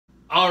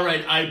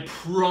Alright, I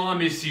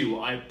promise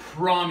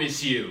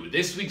you,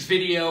 this week's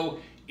video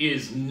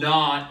is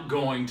not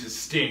going to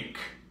stink.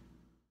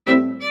 Hey,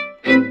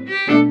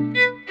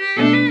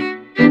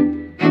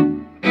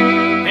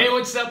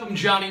 what's up? I'm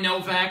Johnny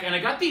Novak, and I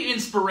got the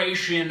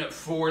inspiration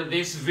for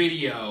this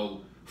video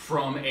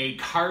from a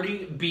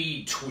Cardi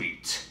B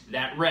tweet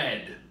that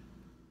read,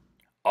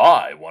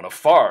 I want to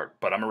fart,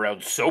 but I'm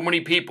around so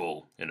many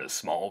people in a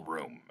small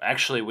room.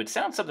 Actually, it would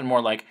sound something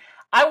more like,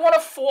 I want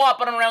to fart,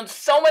 but I'm around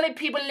so many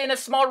people in a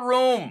small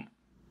room.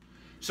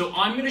 So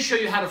I'm going to show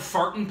you how to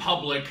fart in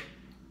public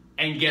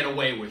and get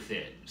away with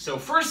it. So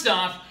first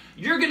off,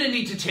 you're going to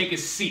need to take a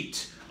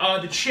seat.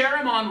 The chair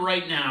I'm on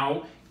right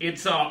now,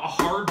 it's a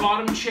hard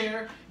bottom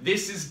chair.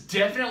 This is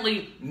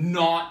definitely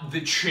not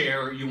the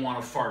chair you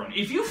want to fart on.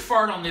 If you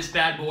fart on this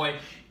bad boy,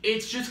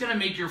 it's just going to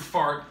make your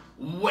fart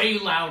way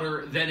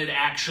louder than it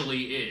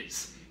actually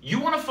is. You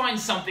want to find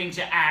something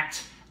to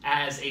act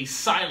as a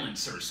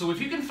silencer. So if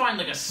you can find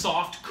like a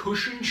soft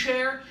cushion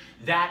chair,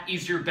 that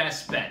is your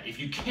best bet. If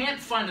you can't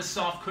find a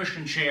soft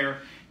cushion chair,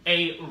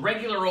 a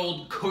regular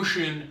old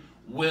cushion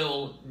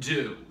will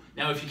do.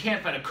 Now if you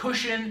can't find a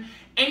cushion,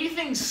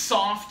 anything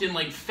soft and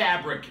like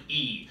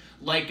fabric-y,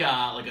 like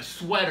a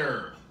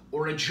sweater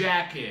or a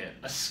jacket,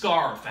 a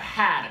scarf, a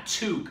hat, a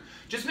toque,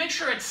 just make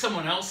sure it's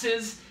someone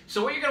else's.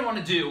 So what you're going to want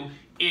to do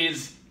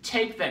is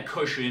take that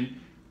cushion,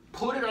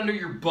 put it under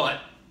your butt,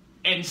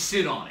 and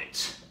sit on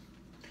it.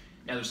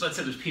 Now, let's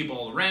say there's people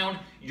all around.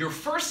 Your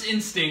first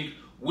instinct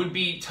would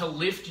be to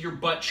lift your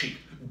butt cheek.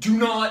 Do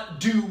not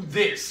do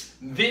this.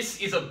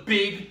 This is a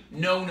big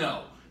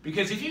no-no.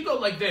 Because if you go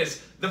like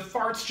this, the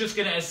fart's just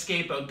going to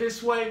escape out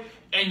this way,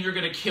 and you're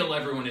going to kill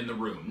everyone in the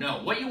room.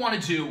 No, what you want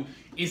to do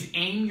is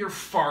aim your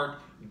fart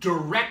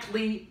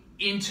directly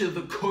into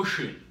the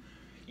cushion.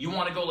 You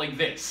want to go like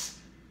this.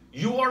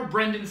 You are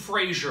Brendan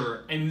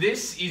Fraser, and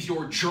this is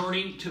your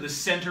journey to the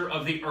center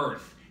of the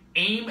earth.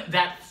 Aim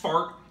that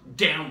fart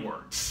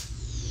downwards.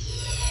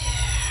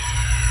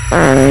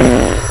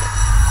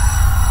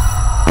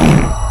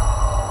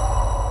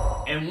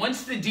 And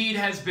once the deed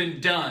has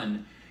been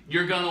done,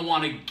 you're gonna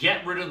want to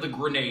get rid of the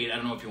grenade. I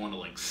don't know if you want to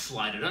like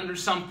slide it under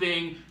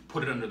something,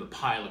 put it under the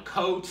pile of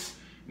coats,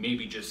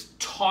 maybe just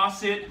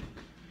toss it,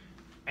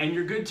 and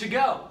you're good to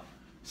go.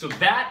 So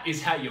that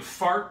is how you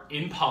fart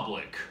in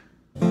public.